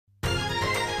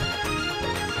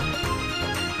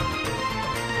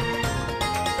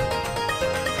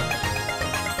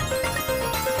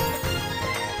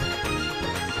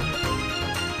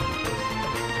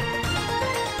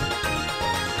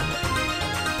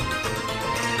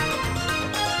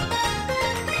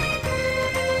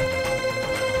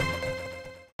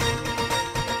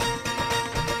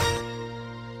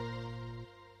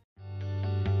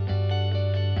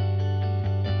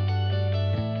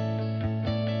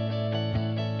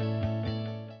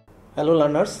Hello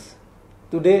learners,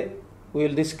 today we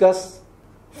will discuss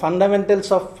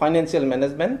fundamentals of financial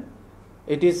management.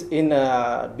 It is in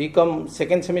BCom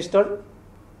second semester,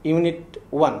 unit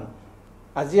 1.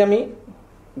 আজি আমি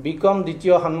BCom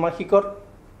দ্বিতীয় ষান্মাসিকৰ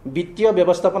বিত্তীয়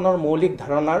ব্যৱস্থাপনাৰ মৌলিক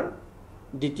ধাৰণাৰ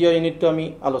দ্বিতীয় ইউনিটটো আমি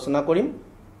আলোচনা কৰিম।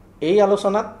 এই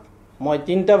আলোচনাত মই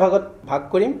তিনিটা ভাগত ভাগ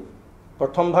কৰিম।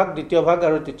 প্ৰথম ভাগ, দ্বিতীয় ভাগ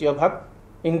আৰু তৃতীয় ভাগ।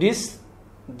 In this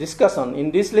discussion, in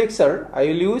this lecture, I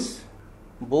will use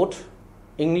both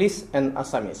English and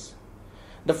Assamese.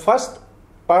 The first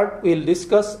part will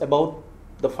discuss about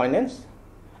the finance,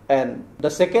 and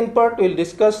the second part will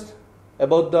discuss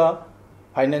about the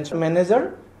financial manager,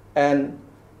 and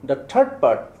the third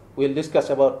part will discuss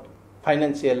about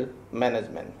financial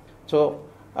management. So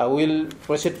I will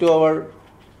proceed to our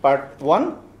part 1.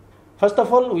 First of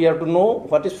all, we have to know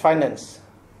what is finance.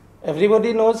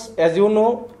 Everybody knows, as you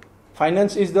know,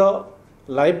 finance is the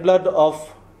lifeblood of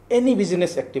any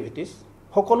business activities.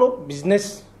 সকলো business,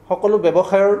 সকলো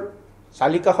ব্যৱসায়ৰ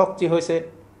চালিকা শক্তি হৈছে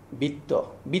বিত্ত।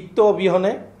 বিত্ত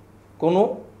অবিহনে কোনো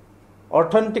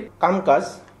অৰ্থনৈতিক কাম-কাজ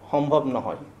সম্ভৱ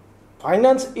নহয়।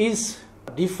 Finance is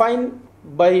defined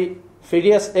by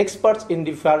various experts in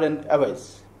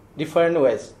different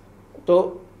ways. So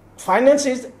finance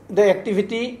is the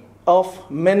activity of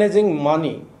managing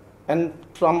money, and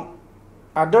from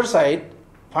other side,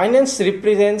 finance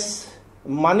represents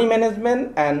money management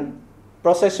and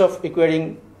process of acquiring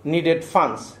needed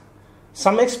funds.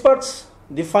 Some experts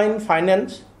define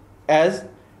finance as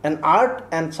an art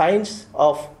and science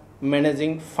of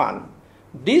managing fund.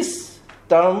 This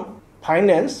term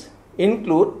finance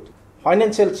include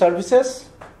financial services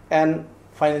and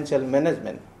financial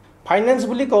management. Finance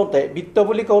বুলি কওঁতে, বিত্ত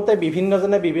বুলি কওঁতে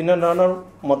বিভিন্নজনে বিভিন্ন ধৰণৰ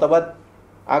মতবাদ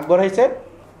আগবঢ়াইছে।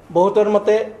 বহুতৰ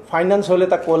মতে ফাইনেন্স হ'ল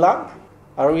এটা কলা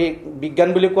আৰু এই বিজ্ঞান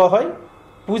বুলি কোৱা হয়।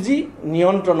 পুঁজি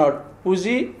নিয়ন্ত্ৰণৰ,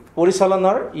 পুঁজি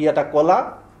পৰিচালনাৰ ই এটা কলা,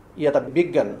 ই এটা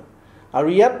বিজ্ঞান, আৰু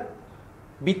ইয়াত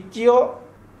বিত্তীয়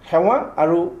সেৱা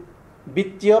আৰু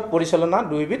বিত্তীয় পৰিচালনা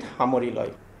দুইবিধ সামৰি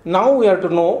লয়। Now we are to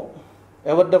know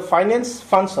about the finance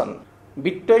function.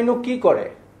 বিত্তইনো কি কৰে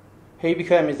সেই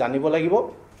বিষয়ে আমি জানিব লাগিব।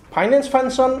 Finance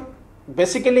function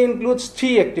basically includes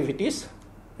 3 activities: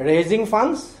 raising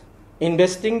funds,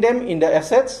 investing them in the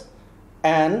assets,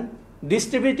 and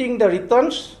distributing the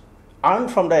returns earned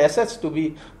from the assets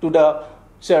to the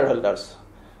shareholders.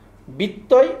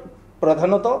 বিত্তই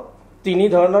প্ৰধানত 3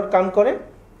 ধৰণৰ কাম কৰে,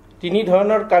 3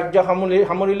 ধৰণৰ কাৰ্য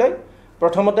সামৰি লয়।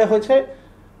 প্ৰথমতে হৈছে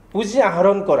পুঁজি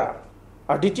আহৰণ কৰা,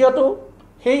 আৰু দ্বিতীয়টো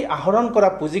সেই আহৰণ কৰা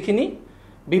পুঁজিখিনি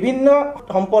বিভিন্ন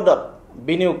সম্পদত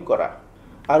বিনিয়োগ কৰা,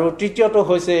 আৰু তৃতীয়টো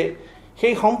হৈছে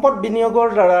সেই সম্পদ বিনিয়োগৰ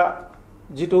দ্বাৰা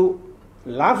যিটো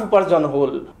লাভ উপাৰ্জন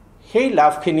হ'ল সেই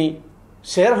লাভখিনি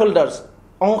শ্বেয়াৰ হোল্ডাৰ্ছ,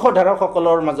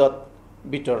 অংশধাৰকসকলৰ মাজত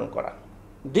বিতৰণ কৰা।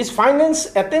 This finance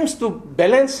attempts to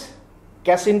balance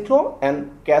cash inflow and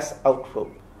cash outflow.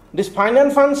 This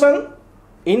finance function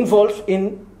involves in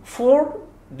 4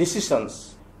 decisions.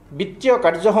 বিত্তীয়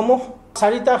কাৰ্যসমূহ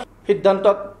 4টা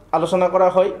সিদ্ধান্তত আলোচনা কৰা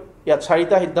হয়। ইয়াত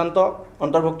 4টা সিদ্ধান্ত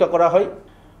অন্তৰ্ভুক্ত কৰা হয়: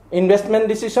 ইনভেষ্টমেণ্ট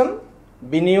ডিচিশ্যন,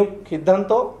 বিনিয়োগ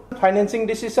সিদ্ধান্ত, ফাইনেন্সিং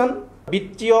ডিচিশ্যন,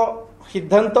 বিত্তীয়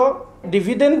সিদ্ধান্ত,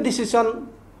 ডিভিডেণ্ড ডিচিশ্যন,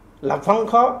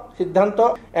 লাভাংশ সিদ্ধান্ত,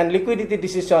 এণ্ড লিকুইডিটি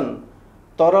ডিচিশ্যন,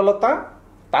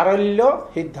 তাৰল্য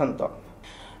সিদ্ধান্ত।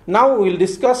 Now we will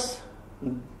discuss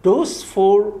those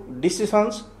 4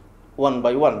 decisions one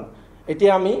by one.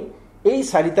 এতিয়া আমি এই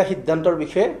 4টা সিদ্ধান্তৰ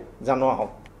বিষয়ে জানো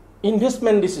আহক।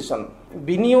 ইনভেষ্টমেণ্ট ডিচিশ্যন,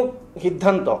 বিনিয়োগ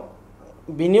সিদ্ধান্ত।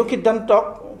 বিনিয়োগ সিদ্ধান্তক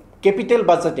capital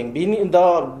budgeting. The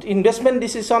investment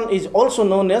decision is also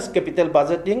known as capital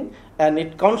budgeting, and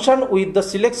it concerns with the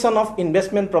selection of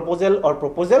investment proposal or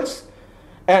proposals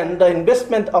and the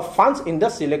investment of funds in the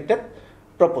selected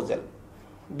proposal.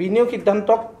 বিনিয়োগ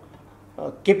সিদ্ধান্তক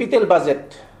capital budget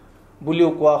বুলিও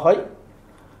কোৱা হয়,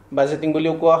 budgeting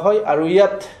বুলিও কোৱা হয়, আৰু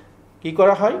ইয়াত কি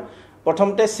কৰা হয়?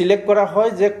 প্ৰথমতে সিলেক্ট কৰা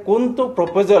হয় যে কোনটো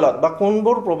প্ৰপ'জেলত বা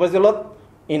কোনবোৰ প্ৰপ'জেলত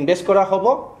ইনভেষ্ট কৰা হ'ব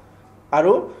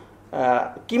আৰু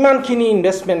কিমানখিনি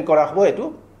ইনভেষ্টমেণ্ট কৰা হ'ব এইটো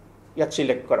ইয়াত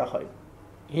সিলেক্ট কৰা হয়।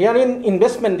 Here in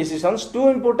investment decisions, 2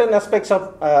 important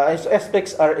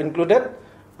aspects are included,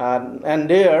 and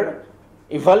they are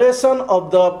evaluation of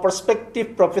the prospective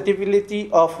profitability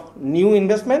of new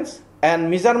investments and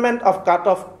measurement of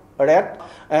cut-off rate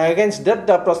against that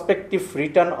the prospective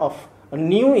return of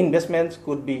new investments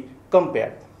could be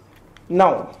compared.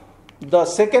 Now, the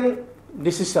second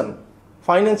decision,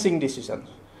 financing decision.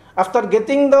 After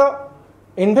getting the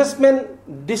investment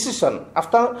decision,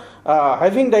 after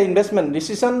having the investment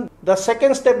decision, the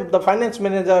second step of the finance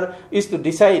manager is to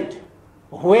decide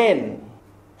when,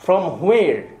 from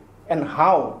where, and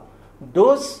how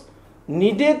those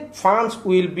needed funds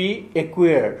will be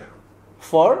acquired.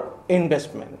 for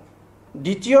investment.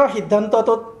 দ্বিতীয়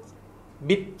সিদ্ধান্তটোত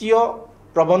বিত্তীয়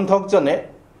প্ৰবন্ধকজনে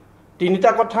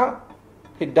তিনিটা কথা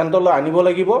সিদ্ধান্তলৈ আনিব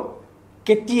লাগিব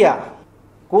কেতিয়া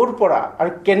ক'ৰ পৰা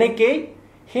আৰু কেনেকৈ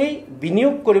সেই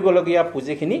বিনিয়োগ কৰিবলগীয়া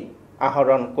পুঁজিখিনি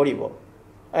আহৰণ কৰিব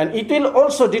and it will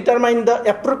also determine the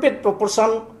appropriate proportion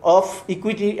of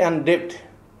equity and debt.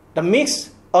 The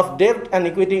mix of debt and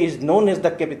equity is known as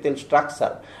the capital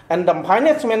structure and the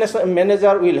finance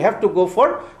manager will have to go for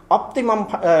optimum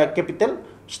capital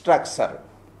structure.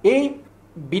 এই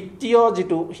বিত্তীয়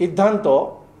যেটো সিদ্ধান্ত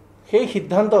সেই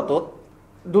সিদ্ধান্তটোত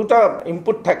দুটা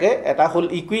input থাকে এটা হল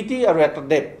equity আৰু এটা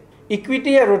ডেপ্ট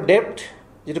ইকুইটি আৰু ডেপ্ট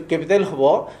যেটো ক্যাপিটাল হ'ব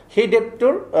সেই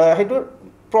ডেপ্টৰ হেতু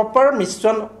প্ৰপাৰ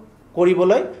মিশ্ৰণ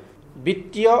কৰিবলৈ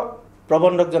বিত্তীয়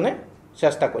প্ৰবন্ধকজনে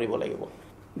চেষ্টা কৰিব লাগিব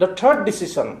The third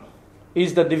decision is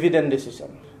the dividend decision.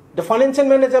 The financial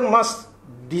manager must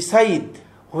decide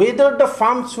whether the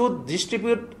firm should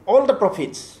distribute all the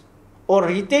profits or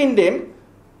retain them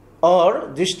or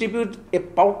distribute a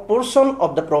portion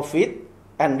of the profit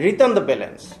and return the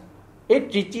balance. এই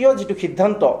তৃতীয় যেটো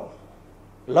সিদ্ধান্ত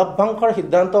লভ্যাংশৰ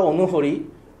সিদ্ধান্ত অনুসৰি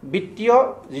বিত্তীয়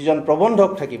যিজন প্ৰবন্ধক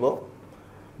থাকিব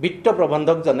বিত্ত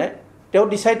প্ৰবন্ধকজনে তেওঁ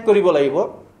ডিসাইড কৰিব লাগিব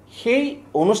সেই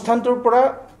অনুষ্ঠানটোৰ পৰা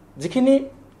যিখিনি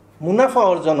মুনাফা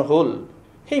অৰ্জন হ'ল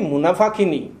সেই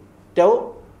মুনাফাখিনি তেওঁ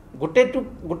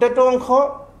গোটেটো অংশ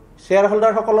শ্বেয়াৰ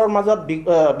হোল্ডাৰসকলৰ মাজত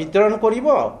বিতৰণ কৰিব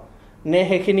নে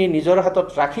সেইখিনি নিজৰ হাতত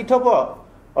ৰাখি থব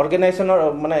অৰ্গেনাইজেশ্যনৰ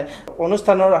মানে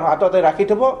অনুষ্ঠানৰ হাততে ৰাখি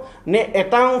থব নে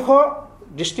এটা অংশ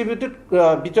ডিস্ট্ৰিবিউটেড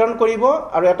বিতৰণ কৰিব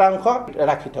আৰু এটা অংশ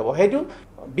ৰাখি থব হেতু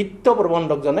বিত্ত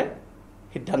প্ৰবন্ধকজনে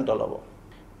সিদ্ধান্ত ল'ব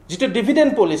যেটো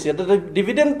dividend policy the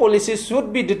dividend policy should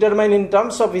be determined in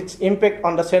terms of its impact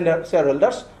on the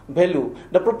shareholders value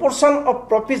the proportion of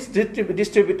profits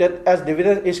distributed as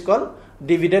dividend is called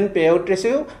dividend payout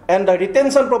ratio and the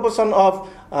retention proportion of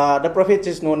the profits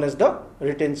is known as the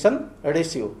retention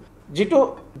ratio যেটো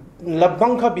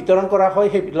লভ্যাংশ বিতৰণ কৰা হয়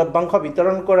সেই লভ্যাংশ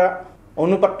বিতৰণ কৰা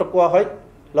অনুপাতটো কোৱা হয়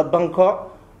লভ্যাংশ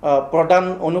প্ৰদান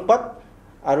অনুপাত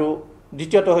আৰু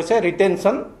দ্বিতীয়টো হৈছে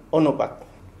ৰিটেনশন অনুপাত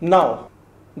now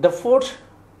the fourth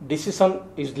decision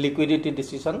is liquidity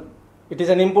decision. It is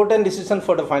an important decision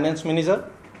for the finance manager.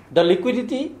 The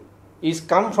liquidity is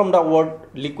come from the word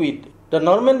liquid. The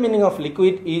normal meaning of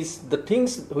liquid is the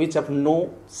things which have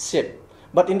no shape.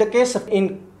 But in the case of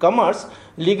in commerce,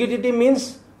 liquidity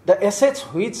means the assets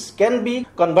which can be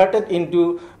converted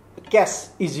into cash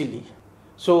easily.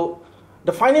 So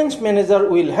the finance manager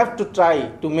will have to try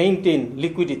to maintain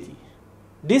liquidity.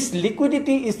 This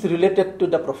liquidity is related to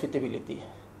the profitability.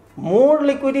 More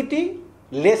liquidity,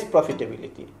 less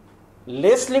profitability.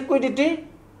 Less liquidity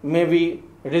may be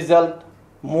result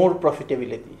more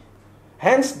profitability.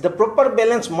 Hence, the proper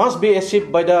balance must be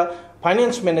achieved by the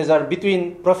finance manager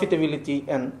between profitability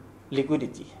and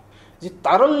liquidity. যে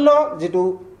তারল্য যেটো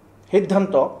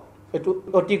সিদ্ধান্ত এটো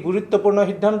অতি গুৰুত্বপূৰ্ণ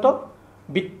সিদ্ধান্ত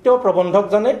বিত্ত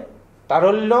প্ৰবন্ধকজনে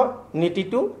তাৰল্য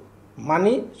নীতিটো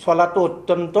মানি চলাটো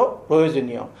অত্যন্ত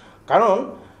প্ৰয়োজনীয় কাৰণ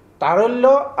তাৰল্য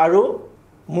আৰু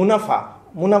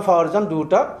মুনাফা অৰ্জন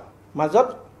দুটা মাজত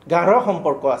গাঢ়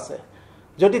সম্পৰ্ক আছে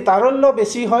যদি তাৰল্য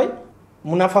বেছি হয়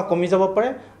মুনাফা কমি যাব পাৰে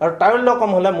আৰু তাৰল্য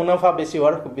কম হলে মুনাফা বেছি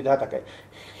হোৱাৰ সুবিধা থাকে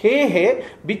হেহে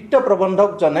বিত্ত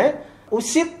প্ৰবন্ধকজনে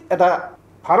উচিত এটা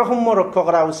ভাৰসাম্য ৰক্ষা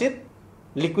কৰা উচিত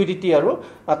লিকুইডিটি আৰু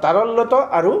তাৰল্যতা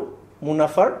আৰু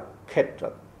মুনাফাৰ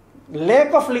ক্ষেত্ৰত lack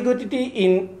of liquidity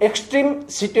in extreme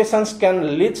situations can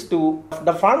lead to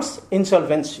the firm's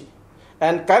insolvency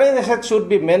and current assets should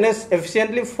be managed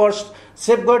efficiently for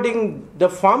safeguarding the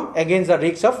firm against the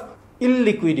risks of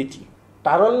illiquidity.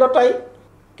 তারল্যতাই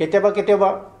কেতিয়াবা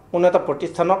কোনো এটা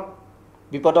প্ৰতিষ্ঠানক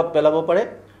বিপদত পেলাব পাৰে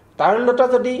তাৰল্যতা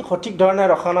যদি সঠিক ধৰণে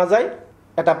ৰখা না যায়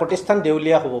এটা প্ৰতিষ্ঠান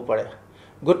দেউলিয়া হ'ব পাৰে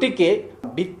গতিকে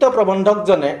বিত্ত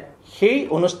প্ৰবন্ধকজনে সেই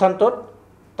অনুষ্ঠানটোত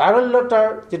তাৰল্যতাৰ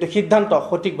যেটো সিদ্ধান্ত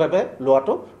সঠিকভাৱে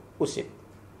লোৱাটো উচিত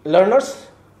learners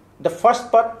the first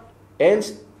part ends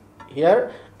here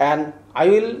and I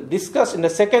will discuss in the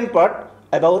second part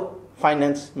about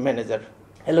finance manager.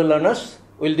 Hello learners,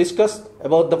 we will discuss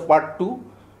about the part 2.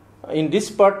 In this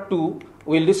part 2,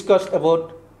 we will discuss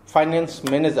about finance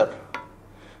manager.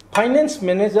 Finance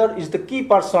manager is the key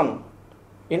person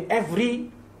in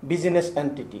every business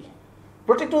entity.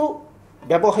 প্ৰতিটো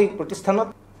ব্যৱসায়িক প্ৰতিষ্ঠানত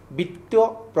বিত্তীয়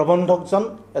প্ৰবন্ধকজন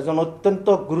এজন অত্যন্ত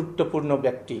গুৰুত্বপূৰ্ণ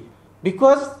ব্যক্তি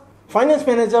because finance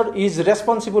manager is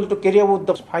responsible to carry out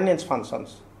the finance functions.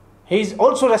 He is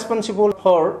also responsible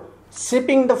for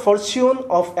shaping the fortune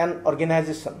of an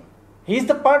organization. He is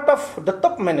the part of the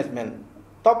top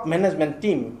management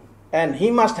team and he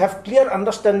must have clear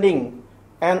understanding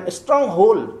and a strong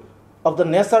hold of the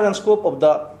nature and scope of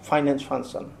the finance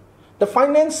function. The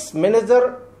finance manager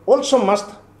also must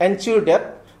ensure that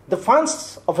the funds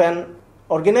of an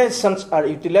organization are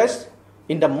utilized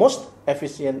in the most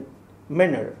efficient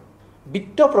manner.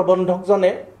 বিত্ত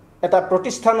প্ৰবন্ধকজনে এটা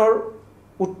প্ৰতিষ্ঠানৰ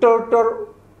উত্তৰোত্তৰ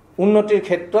উন্নতিৰ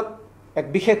ক্ষেত্ৰত এক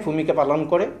বিশেষ ভূমিকা পালন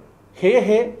কৰে।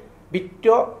 সেয়েহে বিত্ত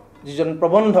যিজন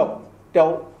প্ৰবন্ধক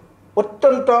তেওঁ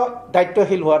অত্যন্ত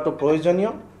দায়িত্বশীল হোৱাটো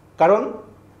প্ৰয়োজনীয়, কাৰণ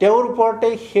তেওঁৰ ওপৰতে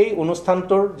সেই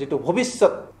অনুষ্ঠানটোৰ যিটো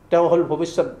ভৱিষ্যত, তেওঁ হ'ল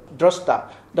ভৱিষ্যত দ্ৰষ্টা,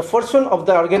 the Fortune of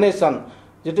the organisation,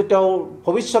 যিটো তেওঁৰ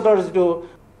ভৱিষ্যতৰ যিটো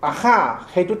আশা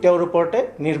সেইটো তেওঁৰ ওপৰতে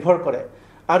নিৰ্ভৰ কৰে।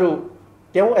 আৰু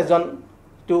তেওঁ এজন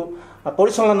যিটো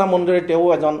পৰিচালনা মণ্ডলীৰ তেওঁ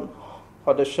এজন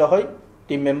সদস্য হয়,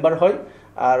 টিম মেম্বাৰ হয়।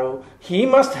 আৰু হি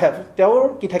মাষ্ট হেভ, তেওঁৰ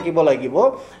কি থাকিব লাগিব,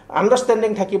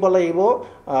 আণ্ডাৰষ্টেণ্ডিং থাকিব লাগিব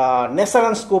nature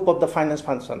and scope of the finance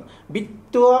function,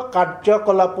 বিত্তীয়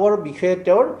কাৰ্যকলাপৰ বিষয়ে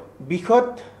তেওঁৰ বিষয়ত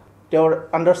তেওঁৰ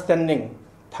আণ্ডাৰষ্টেণ্ডিং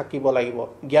থাকিব লাগিব,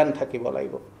 জ্ঞান থাকিব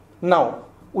লাগিব। Now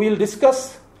will discuss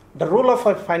the role of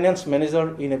a finance manager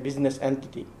in a business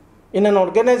entity. In an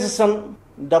organization,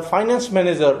 the finance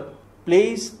manager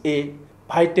plays a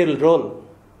vital role.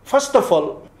 First of all,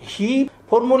 he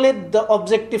formulates the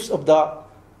objectives of the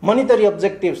monetary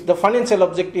objectives, the financial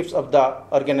objectives of the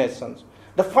organization.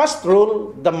 The first role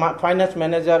the finance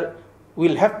manager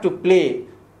will have to play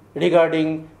regarding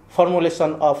formulation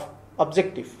of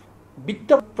objective. বিত্ত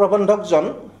প্ৰবন্ধকজন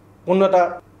কোনো এটা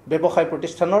ব্যৱসায়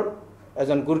প্ৰতিষ্ঠানৰ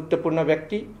এজন গুৰুত্বপূৰ্ণ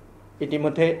ব্যক্তি,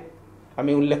 ইতিমধ্যে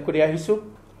আমি উল্লেখ কৰি আহিছোঁ।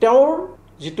 তেওঁৰ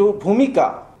যিটো ভূমিকা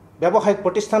ব্যৱসায়িক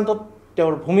প্ৰতিষ্ঠানটোত,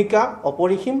 তেওঁৰ ভূমিকা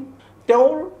অপৰিসীম।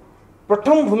 তেওঁৰ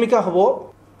প্ৰথম ভূমিকা হ'ব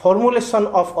ফৰ্মুলেশ্যন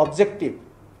অফ অবজেক্টিভ,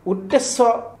 উদ্দেশ্য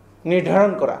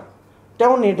নিৰ্ধাৰণ কৰা।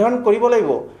 তেওঁ নিৰ্ধাৰণ কৰিব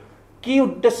লাগিব কি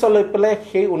উদ্দেশ্য লৈ পেলাই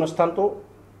সেই অনুষ্ঠানটো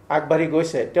আগবাঢ়ি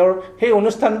গৈছে, তেওঁৰ সেই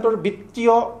অনুষ্ঠানটোৰ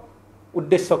বিত্তীয়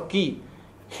উদ্দেশ্য কি,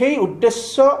 সেই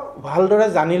উদ্দেশ্য ভালদৰে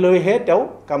জানি লৈহে তেওঁ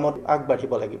কামত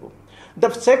আগবাঢ়িব লাগিব। The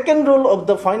second role of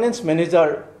the finance manager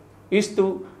is to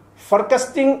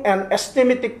forecasting and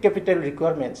estimating capital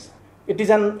requirements. It is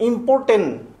an important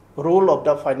role of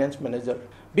the finance manager.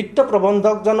 বিত্ত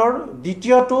প্ৰবন্ধকজনৰ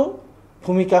দ্বিতীয়টো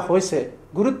ভূমিকা হৈছে,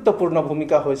 গুৰুত্বপূৰ্ণ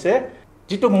ভূমিকা হৈছে,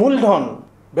 যিটো মূলধন,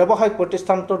 ব্যৱসায়িক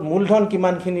প্ৰতিষ্ঠানটোৰ মূলধন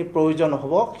কিমানখিনি প্ৰয়োজন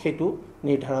হ'ব সেইটো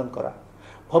নিৰ্ধাৰণ কৰা।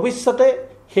 ভৱিষ্যতে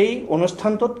সেই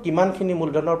অনুষ্ঠানটোত কিমানখিনি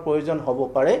মূলধনৰ প্ৰয়োজন হ'ব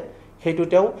পাৰে সেইটো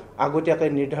তেওঁ আগতীয়াকৈ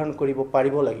নিৰ্ধাৰণ কৰিব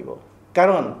পাৰিব লাগিব।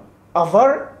 কাৰণ over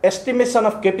estimation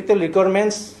of capital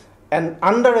requirements and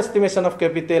under estimation of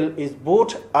capital is both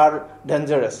R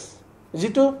dangerous.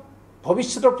 যিটো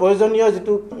ভৱিষ্যতৰ প্ৰয়োজনীয়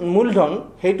যিটো মূলধন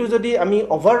সেইটো যদি আমি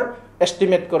অভাৰ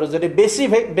এষ্টিমেট কৰোঁ, যদি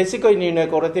বেছিকৈ নিৰ্ণয়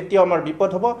কৰোঁ, তেতিয়াও আমাৰ বিপদ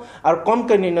হ'ব, আৰু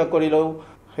কমকৈ নিৰ্ণয় কৰিলেও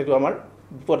সেইটো আমাৰ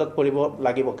বিপদত পৰিব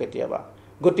লাগিব কেতিয়াবা।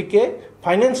 গতিকে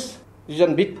ফাইনেন্স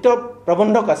যিজন বিত্ত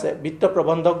প্ৰবন্ধক আছে, বিত্ত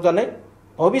প্ৰবন্ধকজনে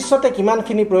ভৱিষ্যতে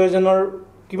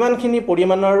কিমানখিনি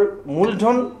পৰিমাণৰ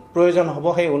মূলধন প্ৰয়োজন হ'ব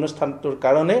সেই অনুষ্ঠানটোৰ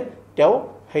কাৰণে তেওঁ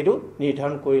সেইটো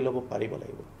নিৰ্ধাৰণ কৰি ল'ব পাৰিব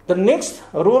লাগিব। The next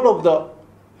role of the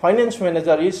finance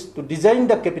manager is to design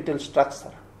the capital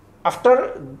structure. After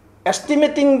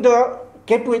estimating the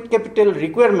capital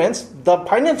requirements, the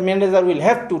finance manager will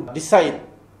have to decide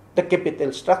the capital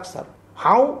structure,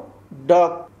 how the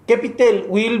capital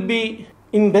will be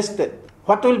invested,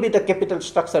 what will be the capital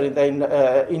structure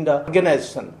in the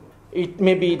organization. It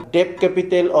may be debt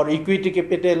capital or equity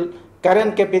capital,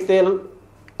 current capital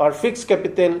or fixed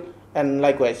capital, and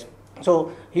likewise. So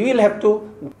he will have to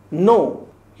know,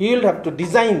 he will have to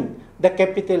design the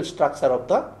capital structure of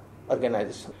the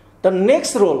organization. The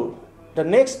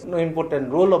next important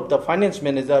role of the finance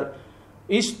manager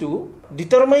is to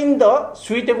determine the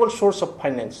suitable source of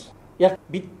finance. ইয়াত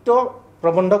বিত্ত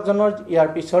প্ৰবন্ধকজনৰ ইয়াৰ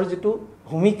পিছৰ যিটো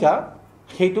ভূমিকা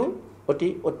সেইটো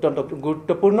অত্যন্ত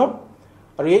গুৰুত্বপূৰ্ণ।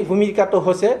 আৰু এই ভূমিকাটো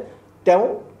হৈছে তেওঁ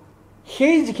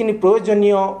সেই যিখিনি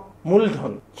প্ৰয়োজনীয়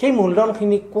মূলধন, সেই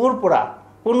মূলধনখিনি ক'ৰ পৰা,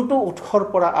 কোনটো উৎসৰ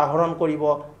পৰা আহৰণ কৰিব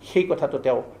সেই কথাটো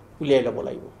তেওঁ উলিয়াই ল'ব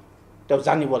লাগিব, তেওঁ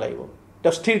জানিব লাগিব,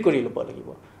 তেওঁ স্থিৰ কৰি ল'ব লাগিব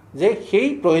যে সেই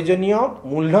প্ৰয়োজনীয়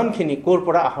মূলধনখিনি ক'ৰ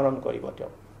পৰা আহৰণ কৰিব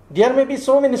তেওঁ। There may be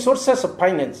so many sources of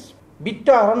finance. বিত্ত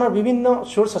আহৰণৰ বিভিন্ন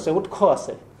চ'ৰ্চ আছে, উৎস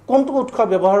আছে। কোনটো উৎস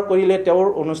ব্যৱহাৰ কৰিলে তেওঁৰ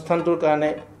অনুষ্ঠানটোৰ কাৰণে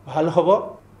ভাল হ'ব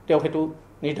তেওঁ সেইটো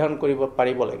নিৰ্ধাৰণ কৰিব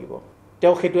পাৰিব লাগিব।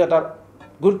 তেওঁ সেইটো এটা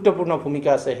গুৰুত্বপূৰ্ণ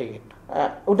ভূমিকা আছে। সেই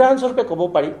উদাহৰণস্বৰূপে ক'ব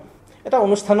পাৰি, এটা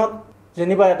অনুষ্ঠানত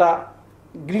যেনিবা এটা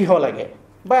গৃহ লাগে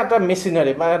বা এটা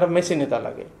মেচিনাৰী বা এটা মেচিন এটা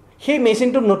লাগে, সেই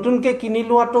মেচিনটো নতুনকৈ কিনি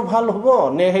লোৱাটো ভাল হ'ব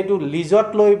নে সেইটো লিজত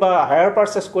লৈ বা হায়াৰ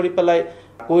পাৰ্চেছ কৰি পেলাই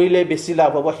কৰিলে বেছি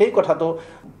লাভ হ'ব, সেই কথাটো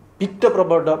বিত্ত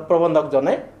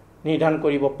প্ৰবন্ধকজনে নিৰ্ধাৰণ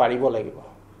কৰিব পাৰিব লাগিব।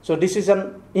 So this is an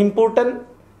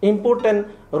important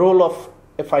role of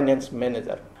a finance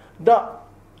manager. The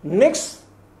next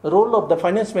role of the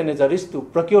finance manager is to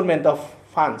procurement of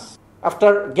funds. After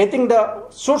getting the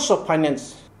source of finance,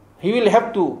 he will have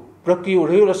to procure,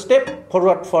 he will step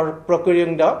forward for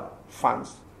procuring the funds.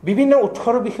 বিভিন্ন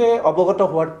উৎসৰ বিষয়ে অৱগত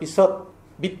হোৱাৰ পিছত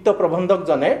বিত্ত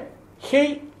প্ৰবন্ধকজনে সেই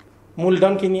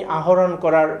মূলধনখিনি আহৰণ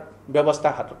কৰাৰ ব্যৱস্থা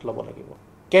হাতত ল'ব লাগিব।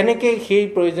 কেনেকে সেই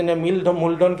প্ৰয়োজনীয়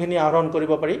মূলধনখিনি আহৰণ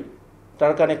কৰিব পাৰি,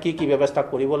 তাৰ কাৰণে কি কি ব্যৱস্থা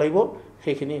কৰিব লাগিব,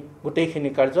 সেইখিনি গোটেইখিনি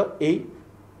কাৰ্য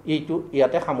এইটো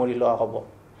ইয়াতে সামৰি লোৱা হ'ব।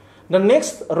 The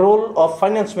next role of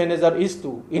finance manager is to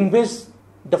invest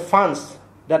the funds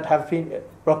that have been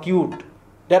procured,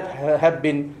 that have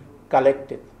been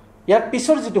collected. ইয়াৰ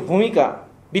পিছৰ যিটো ভূমিকা,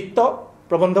 বিত্ত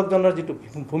প্ৰবন্ধকজনৰ যিটো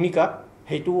ভূমিকা,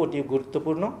 সেইটো অতি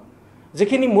গুৰুত্বপূৰ্ণ।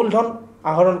 যিখিনি মূলধন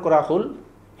আহৰণ কৰা হ'ল,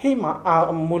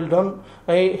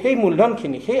 সেই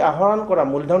মূলধনখিনি, সেই আহৰণ কৰা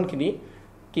মূলধনখিনি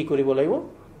কি কৰিব লাগিব?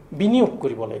 বিনিয়োগ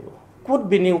কৰিব লাগিব। ক'ত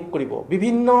বিনিয়োগ কৰিব?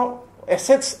 বিভিন্ন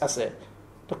এছেটছ আছে,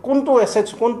 তো কোনটো এছেটছ,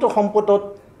 কোনটো সম্পদত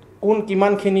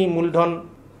কিমানখিনি মূলধন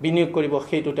বিনিয়োগ কৰিব,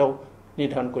 সেইটো তেওঁ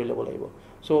নিৰ্ধাৰণ কৰি ল'ব লাগিব।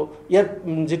 চ' ইয়াৰ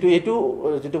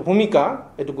যিটো ভূমিকা,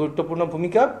 এইটো গুৰুত্বপূৰ্ণ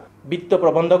ভূমিকা। বিত্ত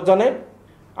প্ৰবন্ধকজনে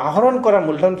আহৰণ কৰা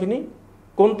মূলধনখিনি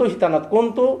কোনটো শিতানত,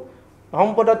 কোনটো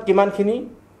সম্পদত কিমানখিনি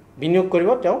বিনিয়োগ কৰিব,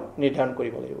 তেওঁ নিৰ্ধাৰণ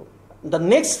কৰিব লাগিব। The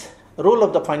next roll of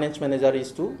the finance manager is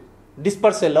two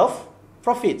dispersal of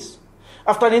profits.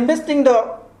 After investing the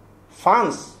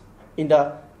funds in the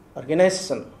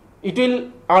organization, it will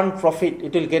earn profit,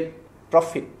 it will get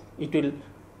profit, it will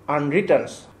earn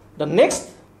returns. The next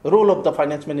role of the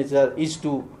finance manager is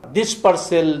to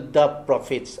dispersal the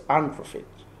profits, earn profit.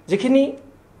 যিখিনি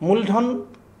মূলধন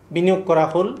বিনিয়োগ কৰা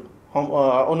হ'ল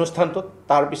অনুষ্ঠানটোত,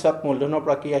 তাৰ পিছত মূলধনৰ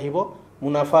পৰা কি আহিব?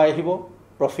 মুনাফা আহিব,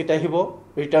 প্ৰফিট আহিব,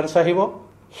 ৰিটাৰ্ণছ আহিব।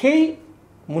 সেই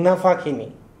মুনাফাখিনি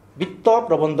বিত্ত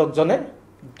প্ৰবন্ধকজনে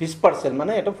ডিছপাৰ্চেল,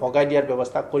 মানে এইটো ভগাই দিয়াৰ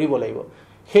ব্যৱস্থা কৰিব লাগিব।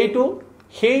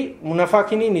 সেই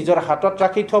মুনাফাখিনি নিজৰ হাতত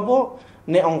ৰাখি থ'ব,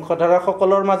 নে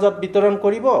অংশধাৰকসকলৰ মাজত বিতৰণ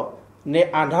কৰিব, নে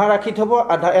আধা ৰাখি থ'ব,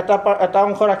 এটা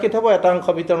অংশ ৰাখি থ'ব, এটা অংশ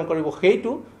বিতৰণ কৰিব,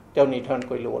 সেইটো তেওঁ নিৰ্ধাৰণ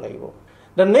কৰি ল'ব লাগিব।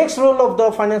 The next role of the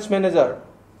finance manager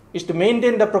is to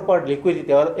maintain the proper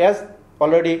liquidity, or as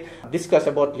already discussed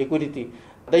about liquidity.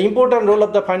 The important role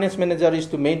of the finance manager is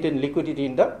to maintain liquidity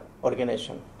in the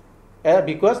organization.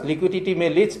 Because liquidity may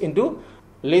leads into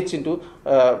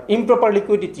improper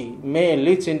liquidity may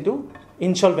leads into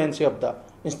insolvency of the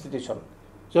institution.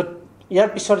 So ইয়াৰ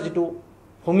পিছৰ যিটো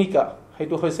ভূমিকা,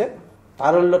 সেইটো হৈছে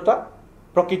তাৰল্যতা।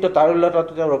 প্ৰকৃত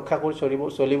তাৰল্যতাটো তেওঁ ৰক্ষা কৰি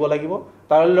চলিব লাগিব।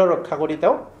 তাৰল্য ৰক্ষা কৰি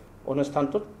তেওঁ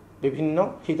অনুষ্ঠানটোত বিভিন্ন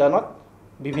শিতানত,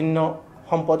 বিভিন্ন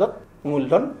সম্পদত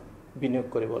মূলধন বিনিয়োগ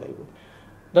কৰিব লাগিব।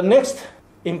 The next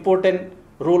important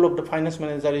role of the finance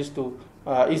manager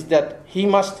is that he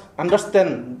must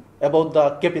understand about the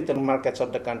capital markets of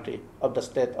the country, of the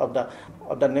state, of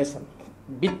the nation.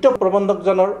 বিত্ত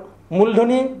প্ৰবন্ধকজনৰ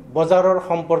মূলধনী বজাৰৰ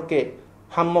সম্পৰ্কে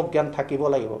সাম্যক জ্ঞান থাকিব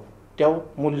লাগিব। তেওঁ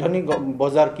মূলধনী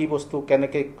বজাৰ কি বস্তু,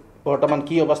 কেনেকৈ বৰ্তমান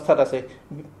কি অৱস্থাত আছে,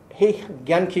 সেই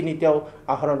জ্ঞানখিনি তেওঁ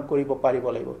আহৰণ কৰিব পাৰিব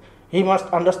লাগিব। He must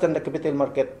understand the capital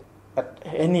market at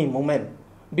any moment,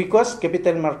 because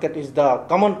capital market is the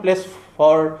common place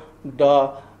for the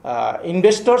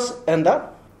investors and the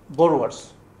borrowers.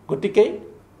 গতিকে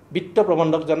বিত্ত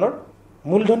প্ৰবন্ধকজনৰ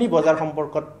মূলধনী বজাৰ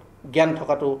সম্পৰ্কত জ্ঞান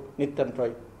থকাটো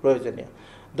নিতান্তই প্ৰয়োজনীয়।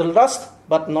 The last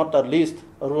but not the least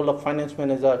role of finance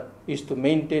manager is to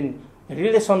maintain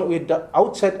relation with the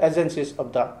outside agencies of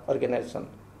the organization.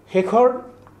 শেষৰ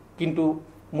কিন্তু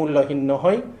মূল্যহীন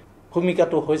নহয়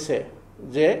ভূমিকাটো হৈছে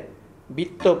যে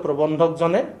বিত্ত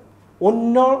প্ৰবন্ধকজনে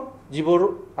অন্য যিবোৰ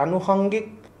আনুষংগিক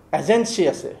এজেঞ্চি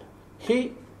আছে, সেই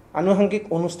আনুষংগিক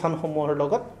অনুষ্ঠানসমূহৰ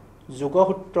লগত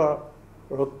যোগসূত্ৰ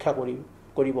ৰক্ষা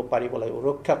কৰিব পাৰিব লাগিব,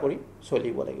 ৰক্ষা কৰি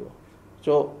চলিব লাগিব।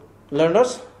 So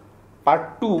learners, part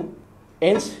 2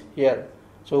 ends here.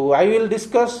 So I will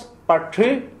discuss part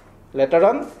 3 later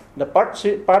on. The part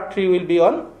 3 will be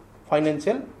on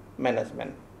financial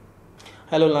management.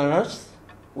 Hello learners,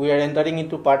 we are entering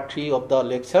into part 3 of the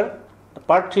lecture. The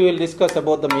part 3 will discuss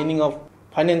about the meaning of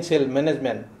financial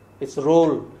management, its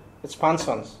role, its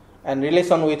functions, and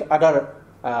relation with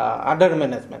other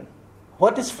management.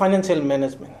 What is financial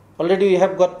management? Already we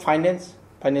have got finance,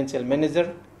 financial manager,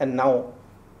 and now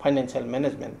financial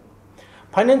management.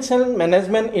 Financial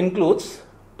management includes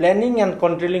planning and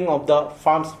controlling of the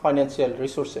firm's financial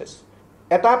resources.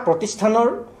 এটা প্ৰতিষ্ঠানৰ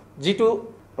যিটো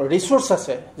resource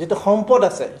আছে, যেটো সম্পদ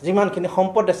আছে, যিমানখিনি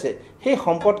সম্পদ আছে, সেই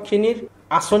সম্পদখিনিৰ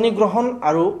আঁচনি গ্ৰহণ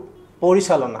আৰু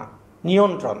পৰিচালনা,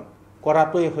 নিয়ন্ত্ৰণ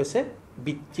কৰাটোই হৈছে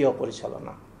বিত্তীয়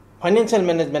পৰিচালনা। Financial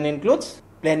management includes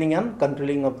planning and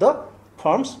controlling of the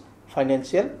firm's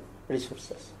financial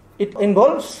resources. It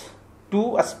involves two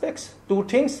aspects, two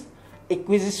things: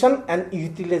 acquisition and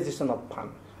utilization of fund.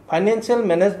 Financial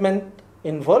management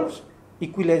involves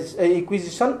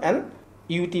acquisition and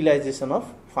utilization of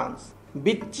funds.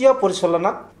 বিত্তীয়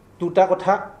পৰিচালনাত দুটা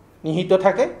কথা নিহিত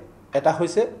থাকে, এটা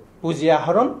হৈছে পুঁজি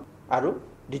আহৰণ আৰু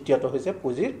দ্বিতীয়টো হৈছে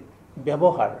পুঁজিৰ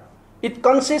ব্যৱহাৰ. It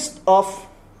consists of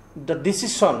the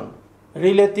decision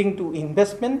relating to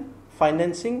investment,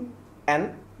 financing and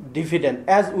dividend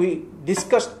as we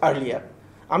discussed earlier.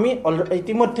 আমি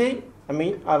ইতিমধ্যে আমি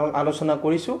আলোচনা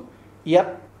কৰিছো, ইয়াত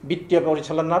বিত্তীয়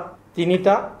পৰিচালনাত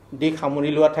তিনিটা দিশ সামৰি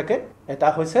লোৱা থাকে. এটা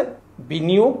হৈছে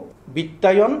বিনিয়োগ,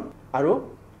 বিত্তায়ন আৰু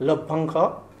লভ্যাংশ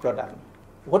প্ৰদান.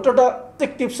 What are the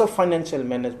objectives of financial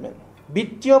management?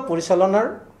 বিত্তীয় পৰিচালনাৰ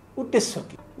উদ্দেশ্য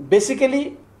কি? Basically,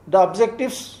 the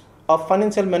objectives of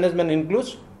financial management includes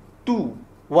two.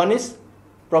 One is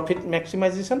profit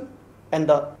maximization and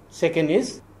the second is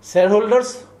shareholders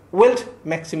wealth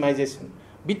maximization.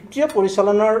 বিত্তীয়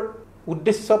পৰিচালনাৰ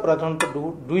উদ্দেশ্য প্ৰধানতঃ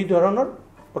দুই ধৰণৰ.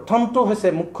 প্ৰথমটো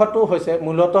হৈছে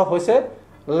মূলতঃ হৈছে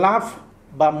লাভ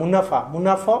বা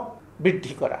মুনাফা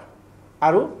বৃদ্ধি কৰা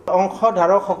আৰু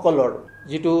অংশধাৰকসকলৰ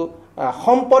যিটো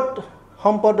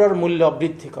সম্পদৰ মূল্য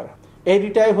বৃদ্ধি কৰা. এই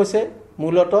দুটাই হৈছে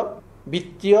মূলতঃ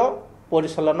বিত্তীয়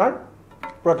পৰিচালনাৰ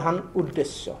প্ৰধান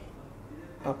উদ্দেশ্য.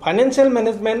 Financial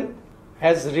management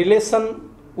has relation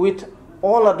with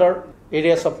all other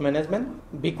areas of management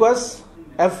because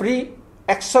every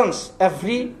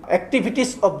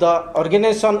activities of the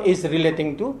organization is relating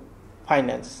to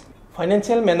finance.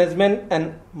 Financial management and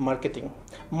marketing.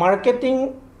 Marketing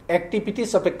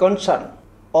activities of a concern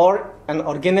or an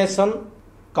organization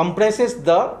comprises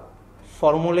the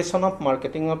formulation of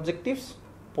marketing objectives,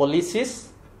 policies,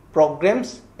 programs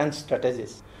and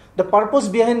strategies. The purpose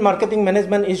behind marketing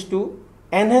management is to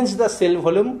enhance the sale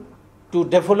volume, to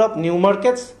develop new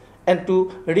markets and to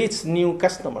reach new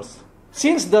customers.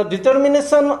 Since the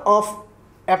determination of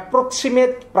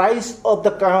approximate price of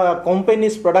the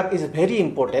company's product is very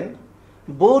important,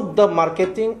 both the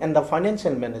marketing and the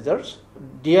financial managers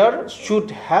there should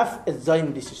have a joint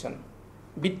decision.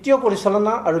 বিত্তীয়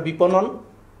পৰিচালনা আৰু বিপণন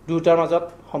দুটাৰ মাজত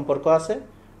সম্পৰ্ক আছে.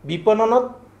 বিপণনত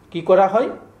কি কৰা হয়,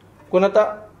 কোন এটা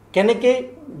কেনেকৈ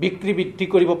বিক্ৰী বৃদ্ধি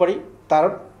কৰিব পাৰি তাৰ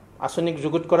আঁচনিক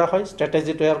যুগুত কৰা হয়,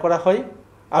 ষ্ট্ৰেটেজি তৈয়াৰ কৰা হয়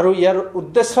আৰু ইয়াৰ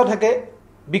উদ্দেশ্য থাকে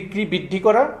বিক্ৰী বৃদ্ধি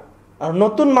কৰা আৰু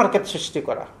নতুন মাৰ্কেট সৃষ্টি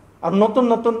কৰা আৰু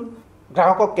নতুন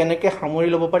গ্ৰাহকক কেনেকৈ সামৰি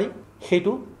ল'ব পাৰি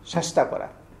সেইটো চেষ্টা কৰা.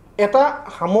 এটা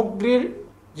সামগ্ৰীৰ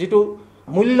যিটো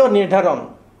মূল্য নিৰ্ধাৰণ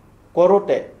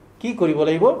কৰোঁতে কি কৰিব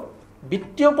লাগিব,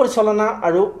 বিত্তীয় পৰিচালনা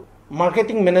আৰু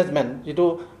মাৰ্কেটিং মেনেজমেণ্ট যিটো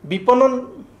বিপণন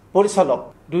পৰিচালক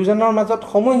দুজনৰ মাজত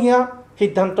সমূহীয়া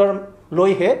সিদ্ধান্ত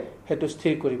লৈহে সেইটো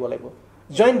স্থিৰ কৰিব লাগিব.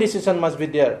 Joint decision must B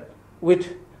there with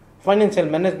financial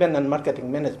management and marketing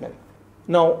management.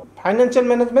 Now, financial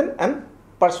management and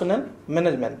personnel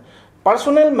management.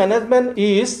 Personnel management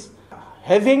is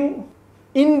having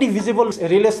indivisible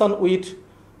relation with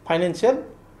financial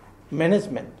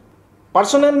management.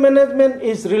 Personnel management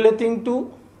is relating to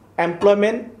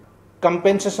employment,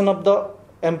 compensation of the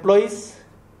employees,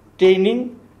 training,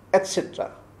 etc.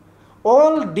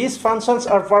 All these functions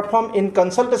are performed in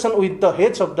consultation with the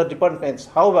heads of the departments.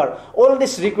 However, all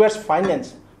this requires finance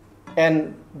and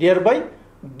thereby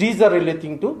these are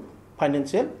relating to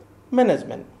financial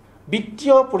management.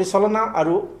 বিত্তীয় পৰিচালনা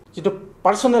আৰু যিটো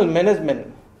personal management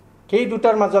সেই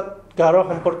দুটাৰ মাজত গাঢ়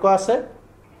সম্পৰ্ক আছে.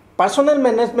 পাৰ্চনেল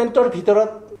মেনেজমেণ্টৰ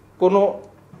ভিতৰত কোনো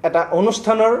এটা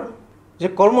অনুষ্ঠানৰ যে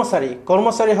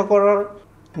কৰ্মচাৰীসকলৰ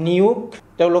নিয়োগ,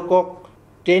 তেওঁলোকক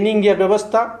ট্ৰেইনিং দিয়াৰ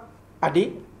ব্যৱস্থা আদি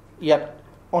ইয়াত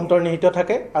অন্তৰ্নিহিত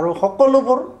থাকে আৰু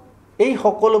এই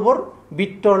সকলোবোৰ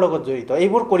বিত্তৰ লগত জড়িত.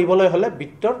 এইবোৰ কৰিবলৈ হ'লে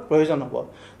বিত্তৰ প্ৰয়োজন হ'ব.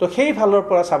 তো সেই ফালৰ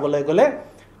পৰা চাবলৈ গ'লে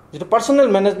যিটো personal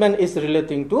management is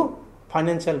relating two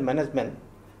financial management.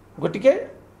 গতিকে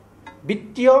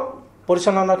বিত্তীয়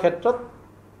পৰিচালনাৰ ক্ষেত্ৰত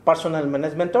পাৰ্চনেল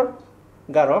মেনেজমেণ্টৰ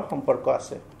গাঢ় সম্পৰ্ক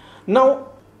আছে. নাও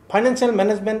financial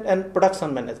management and production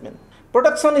management.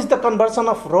 Production is the conversion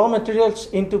of raw materials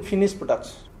into finished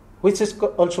products, which is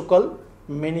also called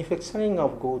manufacturing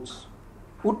of goods.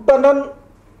 উৎপাদন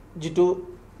যিটো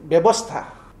ব্যৱস্থা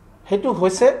সেইটো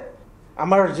হৈছে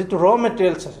আমাৰ যিটো ৰ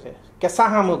মেটেৰিয়েলছ আছে, কেঁচা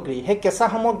সামগ্ৰী, সেই কেঁচা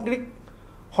সামগ্ৰীক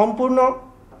সম্পূৰ্ণ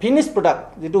ফিনিছ প্ৰডাক্ট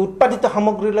যিটো উৎপাদিত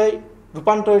সামগ্ৰীলৈ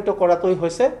ৰূপান্তৰিত কৰাটোই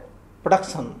হৈছে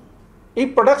প্ৰডাকশ্যন. এই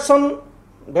প্ৰডাকশ্যন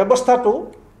ব্যৱস্থাটো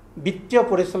বিত্তীয়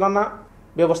পৰিচালনা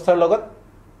ব্যৱস্থাৰ লগত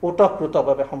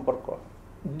ওতঃপ্ৰোতভাৱে সম্পৰ্ক.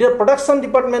 The production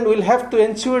department will have to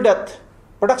ensure that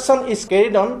production is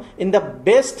carried on in the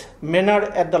best manner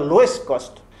at the lowest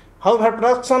cost. However,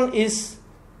 production is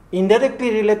indirectly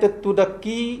related to the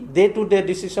key day-to-day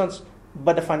decisions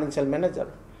by the financial manager.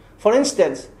 For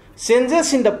instance, changes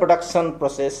in the production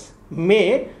process may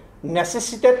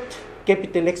necessitate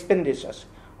capital expenditures,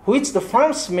 which the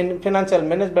firm's financial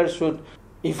manager should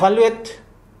evaluate,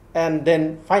 and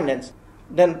then finance.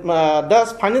 Then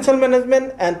thus financial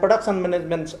management and production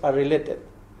management are related.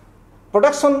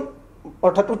 Production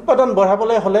অর্থাৎ উৎপাদন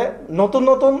বঢ়াবলৈ হলে নতুন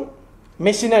নতুন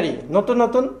machinery নতুন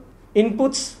নতুন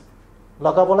inputs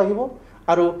লগাব লাগিব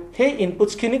আৰু সেই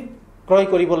ইনপুটসখিনি ক্ৰয়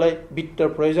কৰিবলৈ বিত্তৰ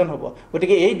প্ৰয়োজন হ'ব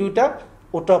গতিকে এই দুটা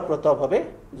ওতঃপ্ৰোতভাৱে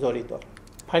জড়িত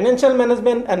ফাইনান্সিয়াল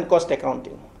মেনেজমেন্ট এণ্ড কষ্ট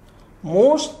accounting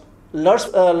most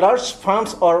large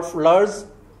firms or large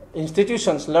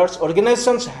institutions large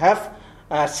organizations have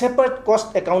a separate cost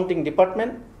accounting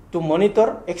department to monitor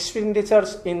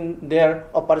expenditures in their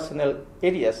operational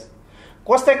areas.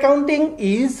 Cost accounting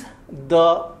is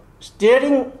the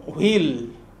steering wheel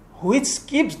which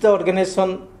keeps the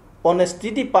organization on a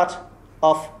steady path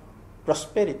of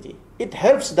prosperity. It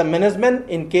helps the management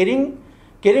in carrying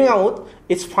out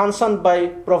its function by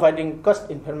providing cost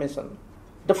information.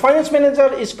 The finance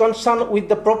manager is concerned with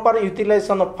the proper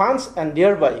utilization of funds and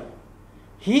thereby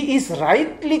he is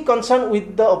rightly concerned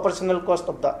with the operational cost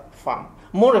of the firm.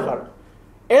 Moreover,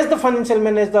 as the financial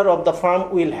manager of the firm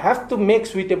will have to make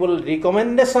suitable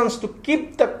recommendations to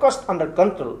keep the cost under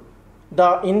control,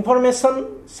 the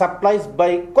information supplied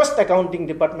by cost accounting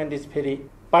department is very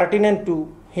pertinent to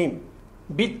him.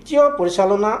 বিত্তীয়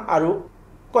পৰিচালনা আৰু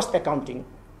cost accounting,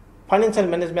 financial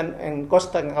management and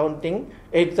cost accounting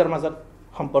এই দুটাৰ মাজত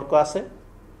সম্পৰ্ক আছে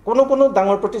কোনো কোনো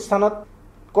ডাঙৰ প্ৰতিষ্ঠানত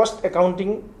cost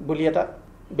accounting বুলি এটা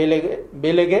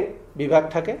বেলেগে বিভাগ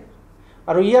থাকে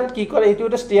আৰু ইয়াত কি কৰে এইটো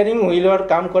এটা স্টিয়াৰিং হুইলৰ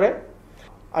কাম কৰে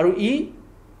আৰু ই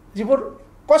যিবোৰ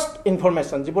কষ্ট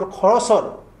ইনফৰমেশন যিবোৰ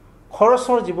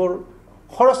খৰচৰ যিবোৰ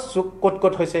খৰচ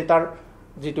কত হৈছে তাৰ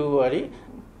যেটো আৰি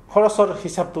খৰচৰ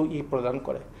হিচাপটো ই প্ৰদান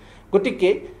কৰে গতিকে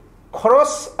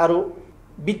খৰচ আৰু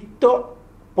বিত্ত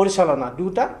পৰিচালনা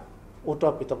দুটা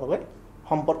ওতঃপ্ৰোতভাৱে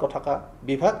সম্পৰ্ক থকা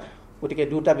বিভাগ গতিকে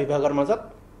দুটা বিভাগৰ মাজত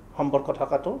সম্পৰ্ক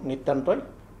থকাটো নিতান্তই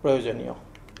প্ৰয়োজনীয়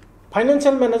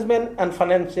Financial management and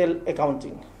financial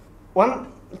accounting. One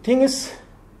thing is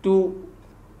to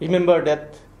remember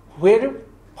that where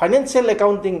financial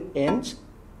accounting ends,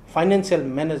 financial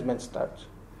management starts.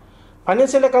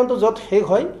 Financial accounting jot heg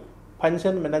hoy,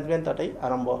 financial management tatai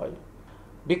arambho hoy.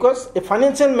 Because a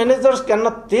financial manager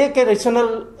cannot take a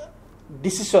rational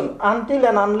decision until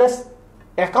and unless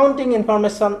accounting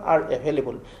information are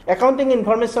available. Accounting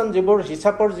information jibor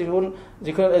hisapor jibon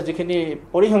jikhini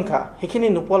porihongkha hekhini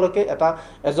nupoloke eta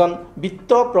ejon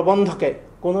bitto prabandhoke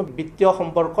kono bittiyo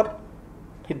সম্পর্কত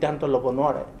সিদ্ধান্ত লব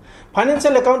নোৱাৰে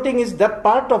Financial accounting is that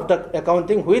part of the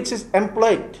accounting which is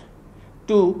employed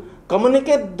to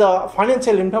communicate the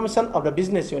financial information of the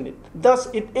business unit. Thus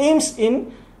it aims in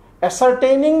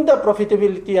ascertaining the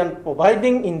profitability and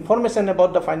providing information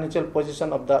about the financial position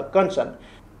of the concern.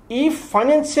 If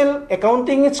financial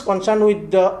accounting is concerned with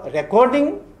the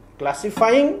recording,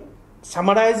 classifying,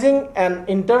 summarizing and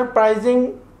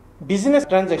interpreting business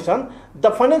transaction,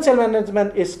 the financial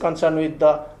management is concerned with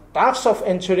the task of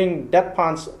ensuring that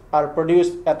funds are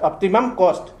produced at optimum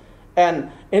cost and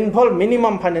involve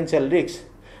minimum financial risks.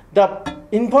 The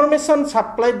information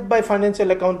supplied by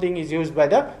financial accounting is used by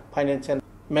the financial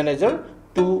manager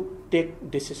to take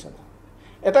decision.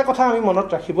 এটা কথা আমি মনত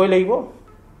ৰাখিবই লাগিব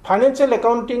Financial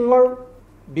accounting or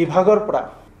বিভাগৰ পৰা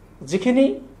যিখিনি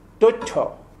তথ্য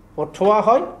পঠোৱা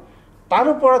হয় তাৰ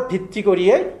ওপৰত ভিত্তি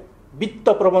কৰিয়ে বিত্ত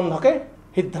প্ৰবন্ধকে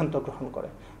সিদ্ধান্ত গ্ৰহণ কৰে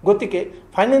গতিকে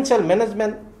ফাইনান্সিয়াল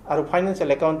মেনেজমেন্ট আৰু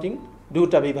ফাইনান্সিয়াল একাউন্টিং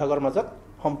দুটা বিভাগৰ মাজত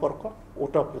সম্পৰ্ক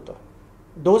ওতঃপ্ৰোত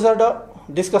Those are the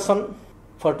discussion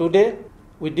for today.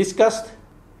 We discussed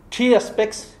three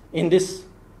aspects in this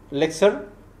lecture.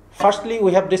 Firstly,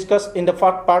 we have discussed in the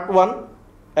part 1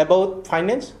 about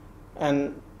finance, and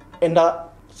in the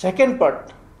second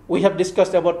part we have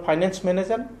discussed about finance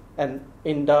management, and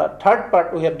in the third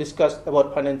part we have discussed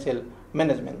about financial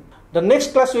management. The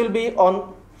next class will be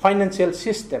on financial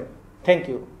system. Thank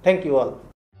you all.